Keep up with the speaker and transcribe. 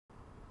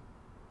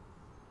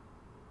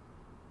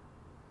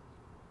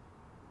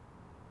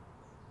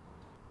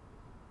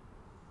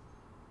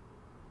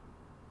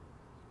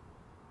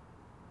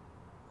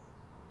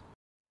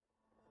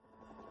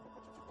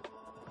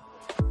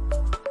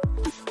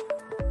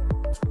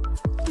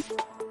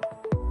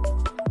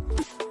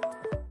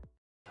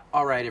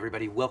All right,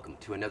 everybody, welcome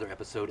to another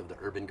episode of The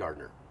Urban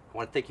Gardener. I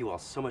want to thank you all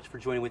so much for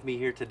joining with me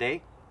here today.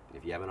 And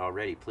if you haven't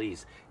already,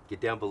 please get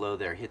down below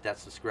there, hit that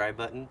subscribe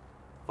button,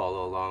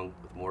 follow along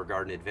with more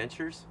garden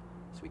adventures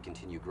as we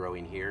continue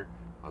growing here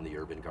on The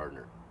Urban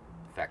Gardener.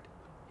 In fact,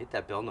 hit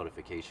that bell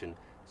notification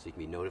so you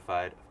can be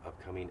notified of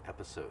upcoming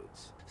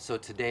episodes. So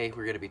today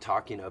we're going to be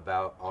talking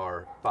about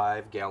our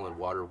 5-gallon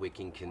water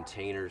wicking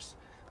containers,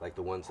 like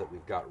the ones that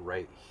we've got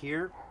right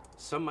here.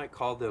 Some might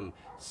call them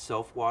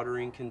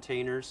self-watering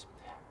containers.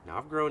 Now,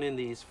 I've grown in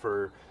these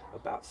for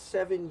about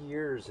 7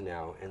 years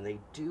now, and they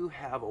do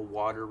have a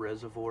water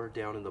reservoir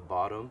down in the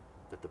bottom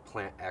that the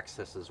plant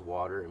accesses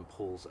water and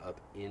pulls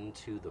up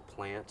into the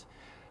plant.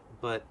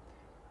 But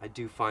I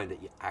do find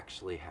that you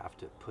actually have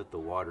to put the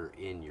water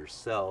in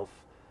yourself.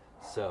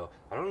 So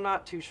I'm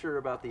not too sure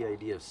about the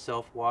idea of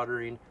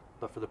self-watering,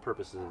 but for the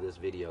purposes of this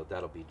video,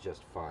 that'll be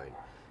just fine.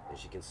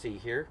 As you can see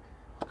here,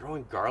 I'm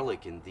growing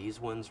garlic in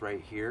these ones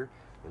right here,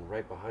 and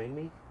right behind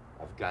me,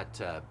 I've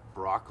got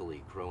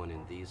broccoli growing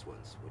in these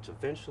ones, which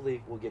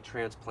eventually will get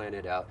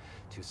transplanted out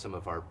to some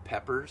of our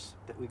peppers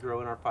that we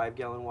grow in our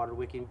 5-gallon water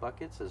wicking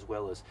buckets, as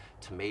well as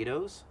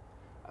tomatoes.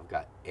 I've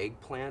got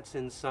eggplants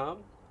in some.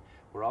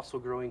 We're also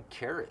growing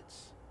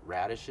carrots,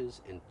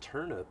 radishes, and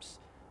turnips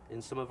in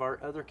some of our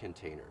other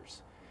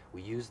containers.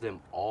 We use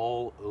them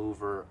all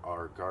over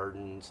our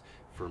gardens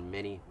for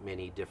many,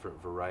 many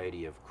different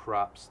variety of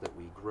crops that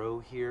we grow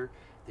here.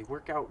 They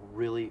work out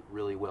really,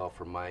 really well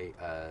for my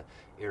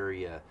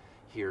area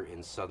here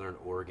in Southern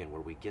Oregon,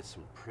 where we get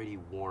some pretty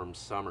warm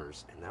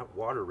summers, and that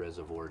water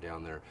reservoir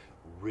down there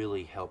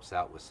really helps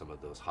out with some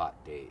of those hot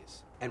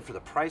days. And for the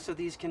price of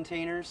these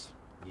containers,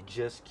 you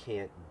just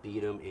can't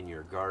beat them in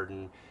your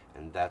garden,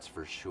 and that's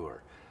for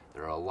sure.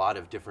 There are a lot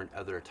of different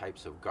other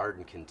types of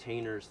garden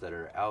containers that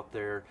are out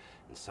there,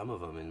 and some of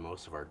them in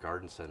most of our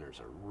garden centers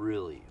are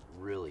really,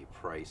 really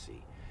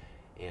pricey.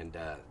 And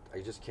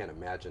I just can't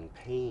imagine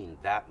paying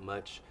that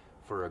much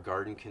for a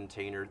garden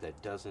container that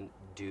doesn't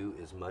do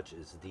as much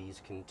as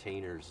these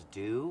containers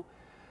do.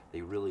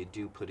 They really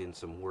do put in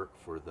some work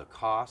for the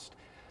cost.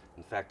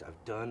 In fact,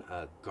 I've done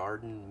a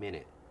garden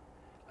minute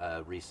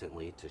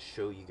recently to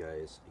show you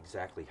guys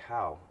exactly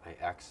how I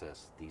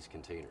access these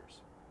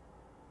containers.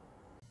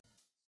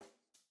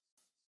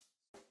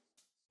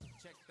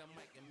 Check the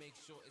mic and make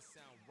sure it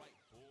sound right,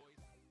 boys.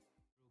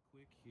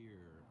 Real quick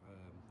here,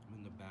 I'm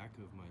in the back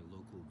of my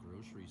local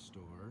grocery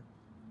store.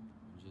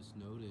 I just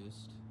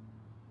noticed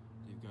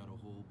they've got a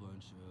whole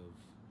bunch of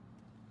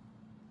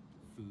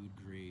food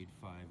grade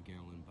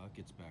 5-gallon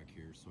buckets back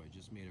here, so I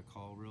just made a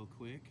call real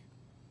quick,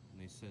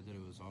 and they said that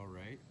it was all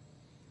right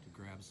to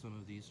grab some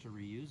of these to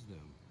reuse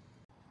them.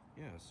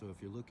 Yeah, so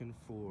if you're looking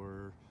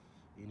for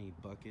any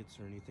buckets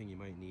or anything you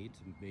might need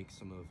to make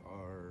some of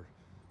our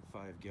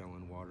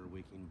 5-gallon water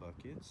wicking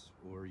buckets,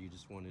 or you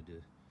just wanted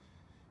to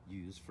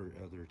use for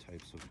other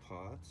types of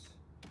pots.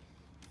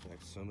 In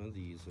fact, some of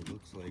these, it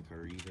looks like,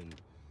 are even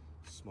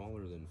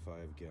smaller than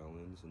 5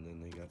 gallons, and then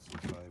they got some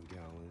 5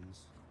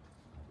 gallons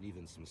and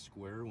even some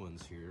square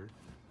ones here,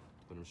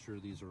 but I'm sure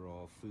these are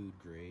all food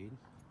grade,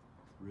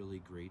 really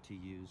great to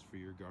use for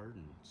your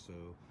garden. So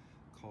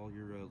call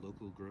your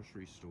local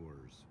grocery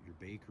stores, your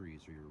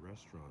bakeries, or your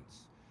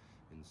restaurants,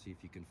 and see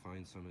if you can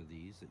find some of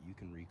these that you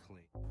can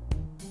reclaim.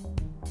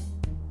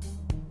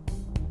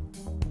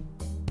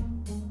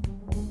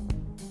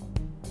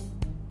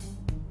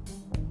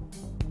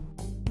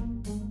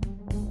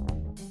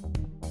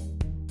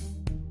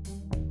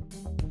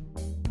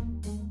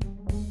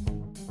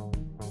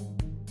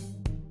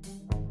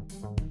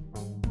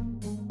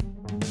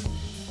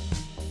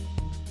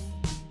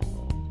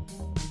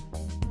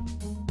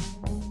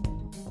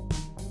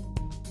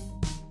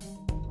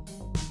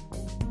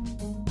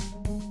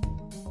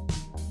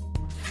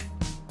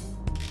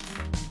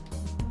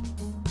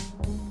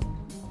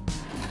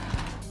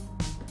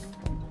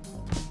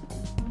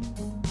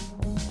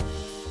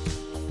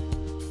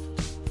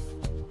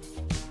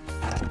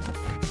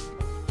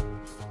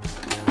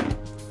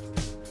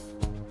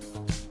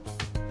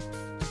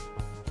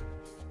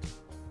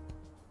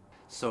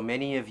 So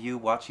many of you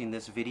watching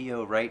this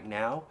video right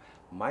now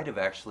might have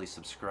actually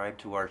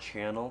subscribed to our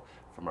channel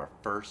from our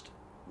first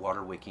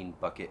water wicking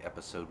bucket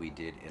episode we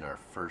did in our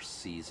first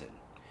season.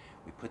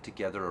 We put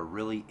together a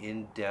really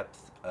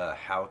in-depth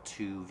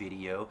how-to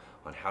video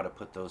on how to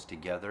put those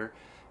together,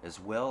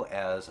 as well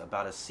as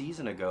about a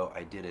season ago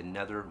I did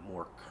another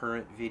more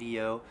current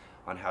video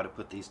on how to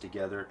put these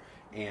together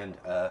and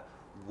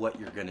what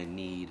you're going to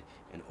need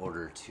in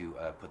order to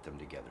put them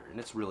together. And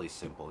it's really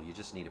simple. You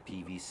just need a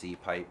PVC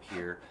pipe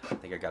here. I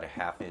think I got a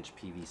 1/2-inch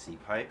PVC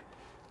pipe.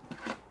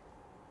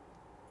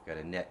 Got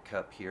a net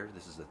cup here.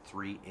 This is a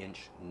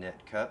 3-inch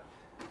net cup.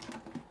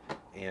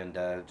 And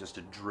just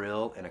a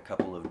drill and a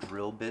couple of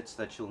drill bits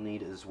that you'll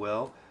need as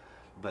well.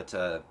 But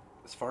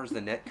as far as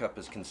the net cup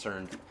is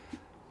concerned,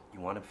 you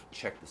want to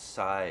check the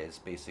size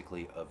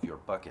basically of your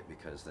bucket,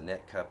 because the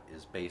net cup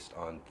is based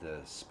on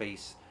the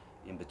space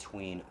in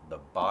between the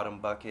bottom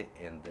bucket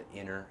and the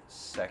inner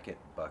second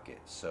bucket.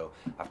 So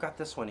I've got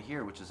this one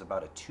here, which is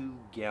about a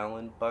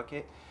 2-gallon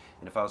bucket,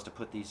 And if I was to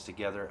put these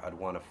together, I'd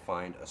want to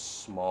find a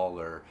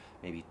smaller,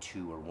 maybe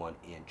 2 or 1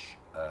 inch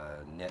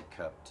net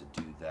cup to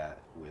do that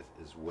with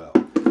as well.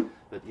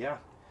 But yeah,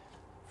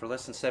 for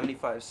less than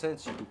 75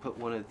 cents, you can put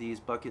one of these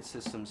bucket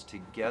systems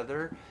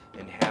together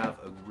and have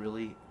a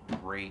really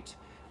great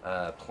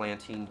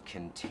planting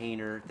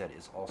container that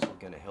is also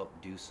going to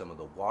help do some of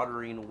the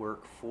watering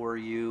work for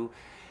you,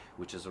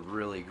 which is a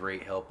really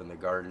great help in the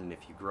garden. If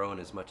you're growing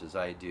as much as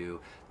I do,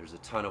 there's a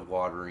ton of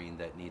watering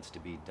that needs to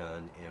be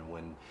done, and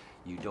when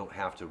you don't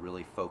have to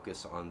really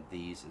focus on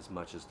these as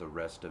much as the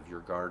rest of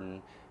your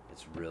garden,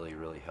 it's really,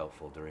 really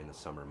helpful during the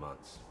summer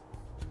months.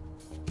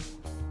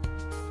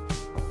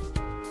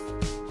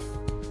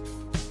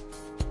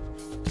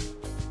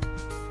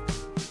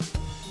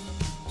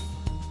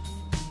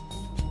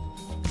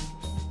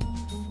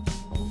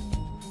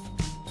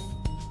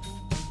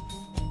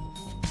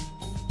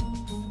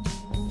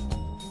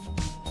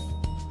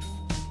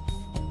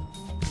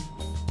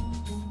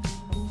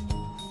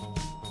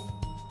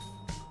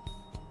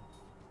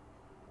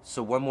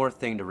 So one more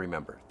thing to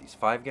remember, these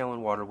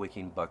 5-gallon water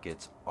wicking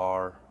buckets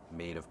are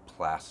made of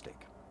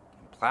plastic.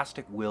 And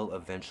plastic will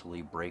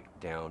eventually break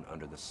down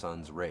under the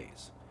sun's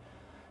rays.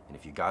 And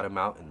if you got them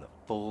out in the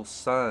full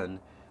sun,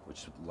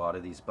 which a lot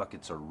of these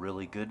buckets are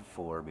really good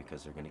for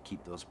because they're going to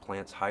keep those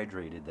plants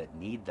hydrated that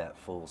need that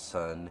full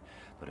sun,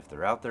 but if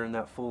they're out there in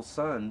that full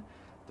sun,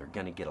 they're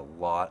going to get a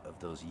lot of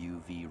those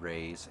UV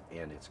rays,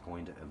 and it's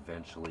going to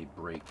eventually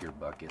break your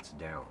buckets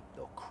down.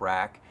 They'll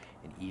crack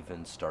and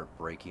even start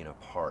breaking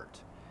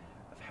apart.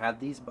 Had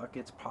these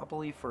buckets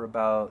probably for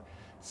about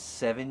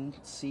 7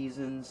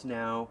 seasons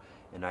now,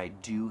 and I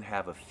do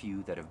have a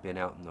few that have been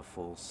out in the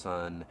full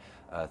sun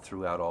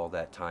throughout all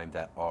that time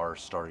that are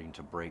starting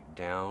to break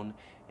down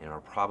and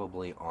are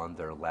probably on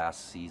their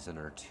last season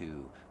or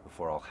 2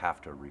 before I'll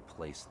have to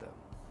replace them.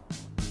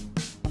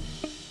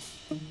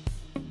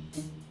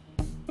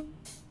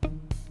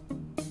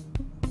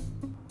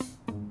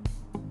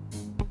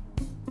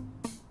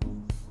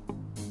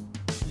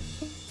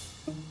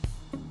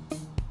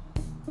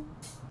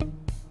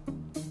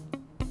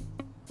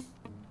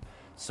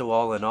 So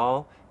all in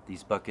all,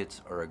 these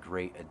buckets are a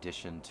great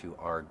addition to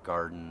our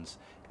gardens,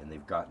 and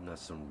they've gotten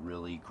us some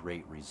really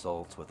great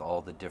results with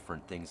all the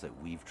different things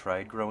that we've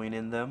tried growing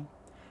in them.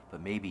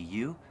 But maybe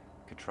you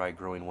could try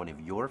growing one of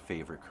your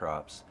favorite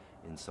crops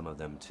in some of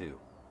them too.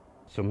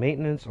 So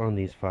maintenance on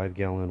these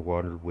 5-gallon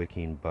water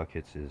wicking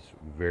buckets is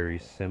very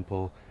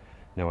simple.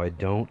 Now I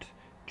don't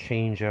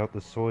change out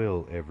the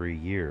soil every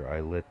year. I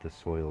let the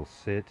soil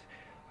sit.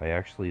 I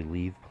actually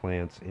leave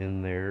plants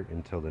in there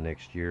until the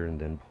next year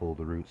and then pull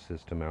the root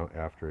system out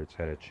after it's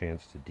had a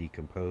chance to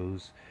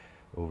decompose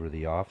over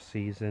the off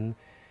season.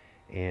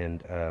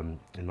 And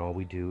all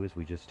we do is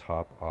we just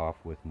top off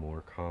with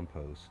more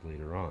compost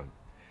later on.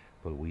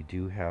 But we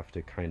do have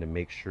to kind of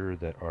make sure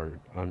that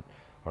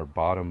our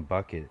bottom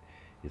bucket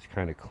is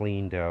kind of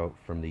cleaned out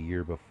from the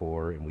year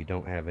before, and we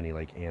don't have any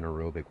like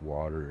anaerobic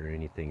water or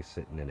anything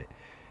sitting in it.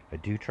 I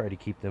do try to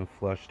keep them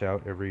flushed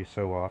out every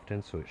so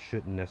often, so it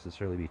shouldn't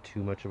necessarily be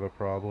too much of a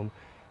problem,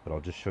 but I'll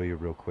just show you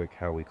real quick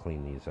how we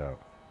clean these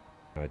out.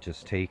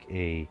 Just take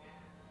a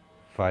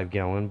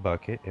 5-gallon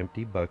bucket,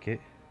 empty bucket.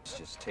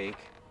 Just take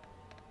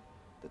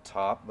the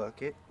top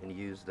bucket and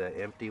use the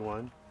empty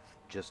one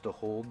just to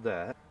hold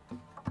that.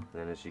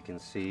 And as you can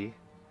see,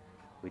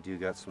 we do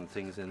got some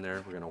things in there.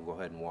 We're going to go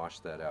ahead and wash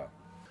that out.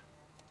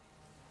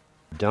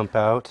 Dump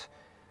out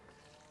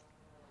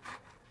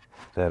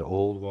that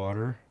old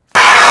water.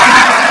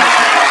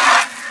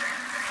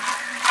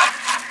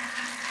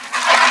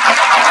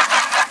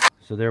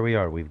 So there we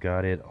are, we've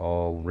got it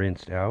all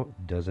rinsed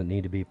out. Doesn't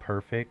need to be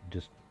perfect,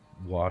 just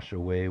wash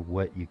away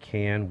what you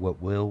can,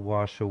 what will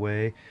wash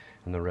away,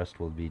 and the rest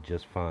will be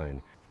just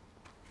fine.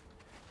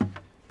 And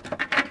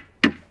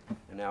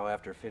now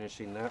after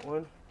finishing that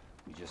one,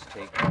 we just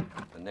take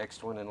the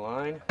next one in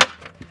line,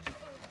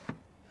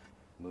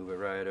 move it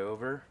right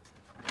over,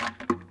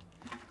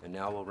 and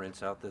now we'll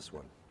rinse out this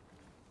one.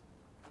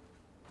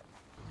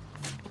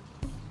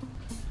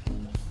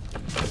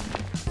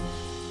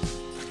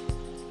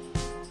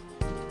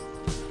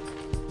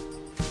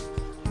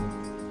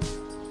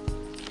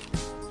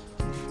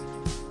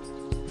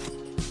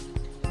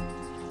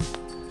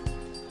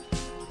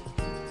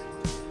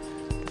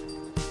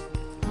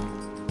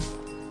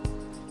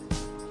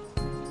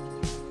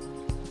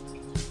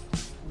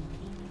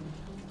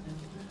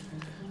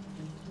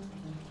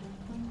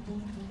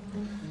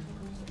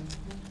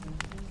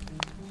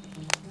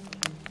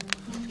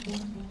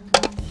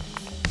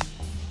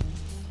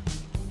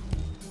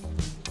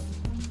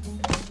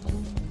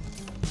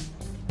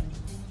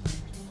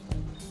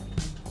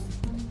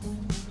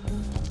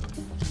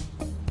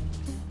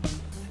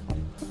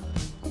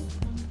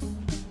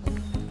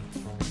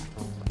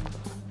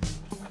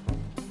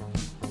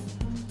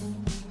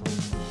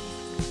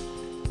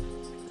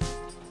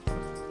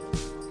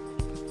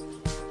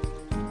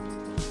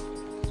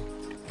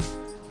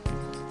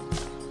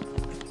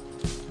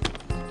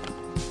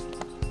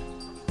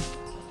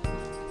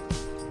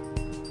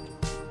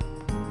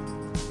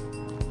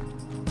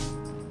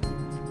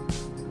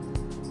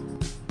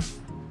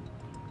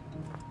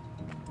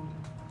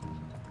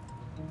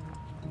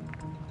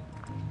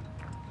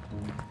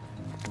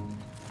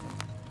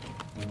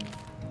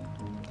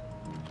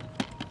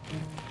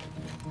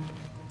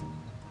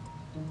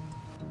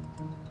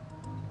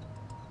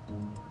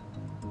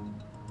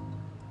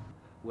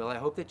 Well, I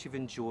hope that you've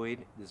enjoyed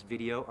this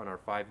video on our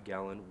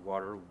 5-gallon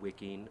water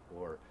wicking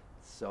or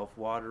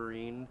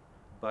self-watering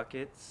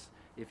buckets,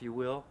 if you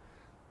will.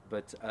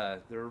 But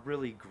they're a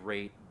really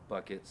great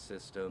bucket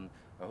system.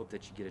 I hope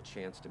that you get a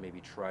chance to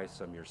maybe try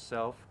some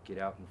yourself. Get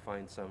out and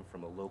find some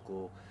from a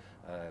local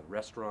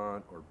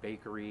restaurant or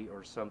bakery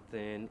or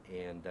something,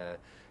 and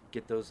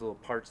get those little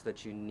parts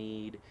that you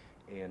need,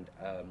 and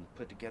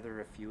put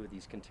together a few of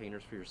these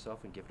containers for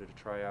yourself and give it a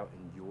try out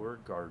in your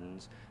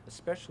gardens,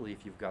 especially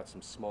if you've got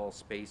some small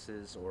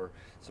spaces or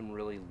some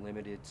really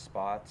limited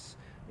spots,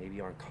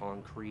 maybe on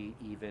concrete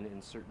even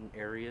in certain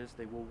areas.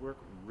 They will work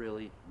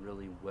really,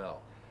 really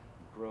well.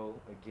 Grow,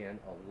 again,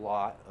 a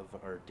lot of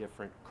our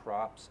different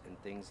crops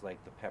and things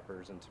like the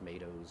peppers and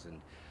tomatoes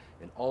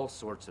and all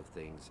sorts of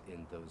things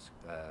in those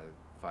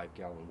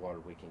 5-gallon water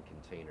wicking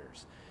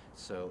containers.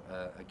 So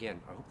again,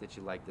 I hope that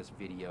you like this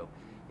video,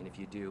 and if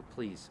you do,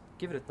 please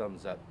give it a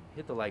thumbs up,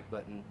 hit the like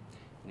button,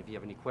 and if you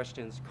have any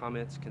questions,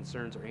 comments,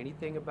 concerns, or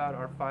anything about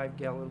our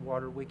 5-gallon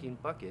water wicking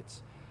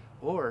buckets,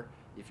 or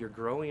if you're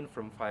growing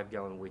from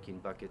 5-gallon wicking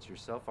buckets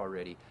yourself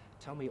already,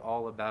 tell me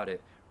all about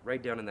it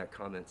right down in that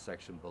comment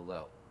section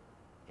below.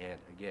 And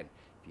again,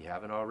 if you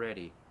haven't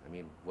already, I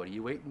mean, what are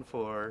you waiting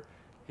for?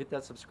 Hit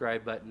that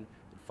subscribe button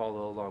and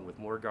follow along with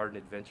more garden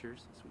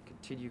adventures as we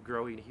continue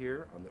growing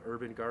here on the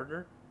Urban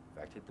Gardener.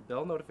 In fact, hit the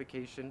bell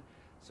notification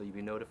so you'll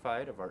be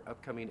notified of our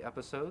upcoming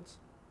episodes.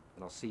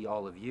 And I'll see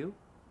all of you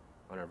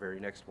on our very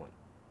next one.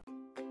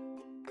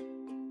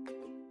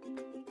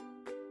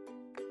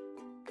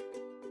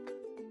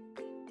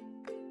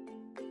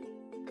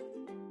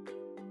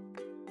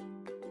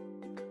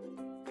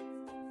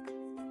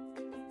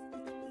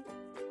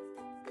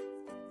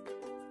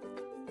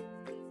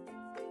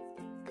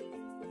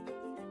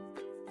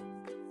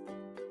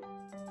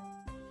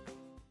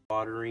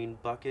 Watering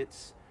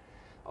buckets,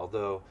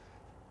 although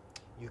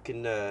you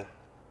can okay,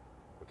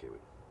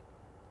 wait,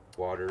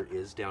 water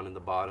is down in the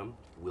bottom,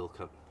 will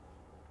come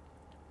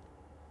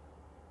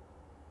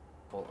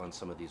on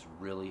some of these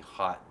really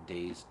hot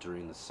days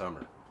during the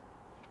summer.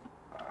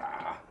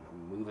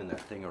 I'm moving that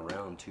thing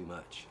around too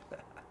much.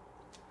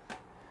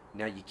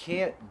 Now you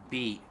can't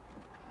beat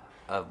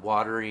a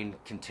watering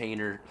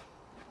container.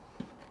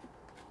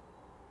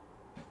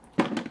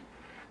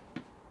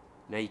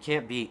 Now you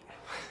can't beat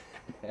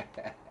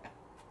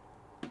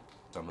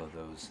some of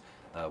those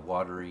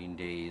watering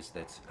days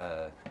that's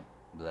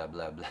blah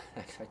blah blah.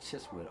 I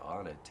just went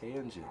on a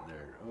tangent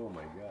there. Oh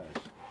my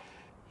gosh.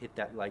 Hit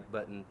that like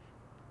button,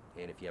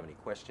 and if you have any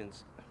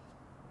questions,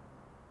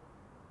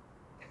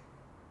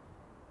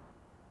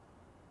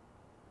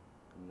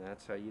 and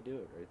that's how you do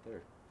it right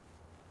there.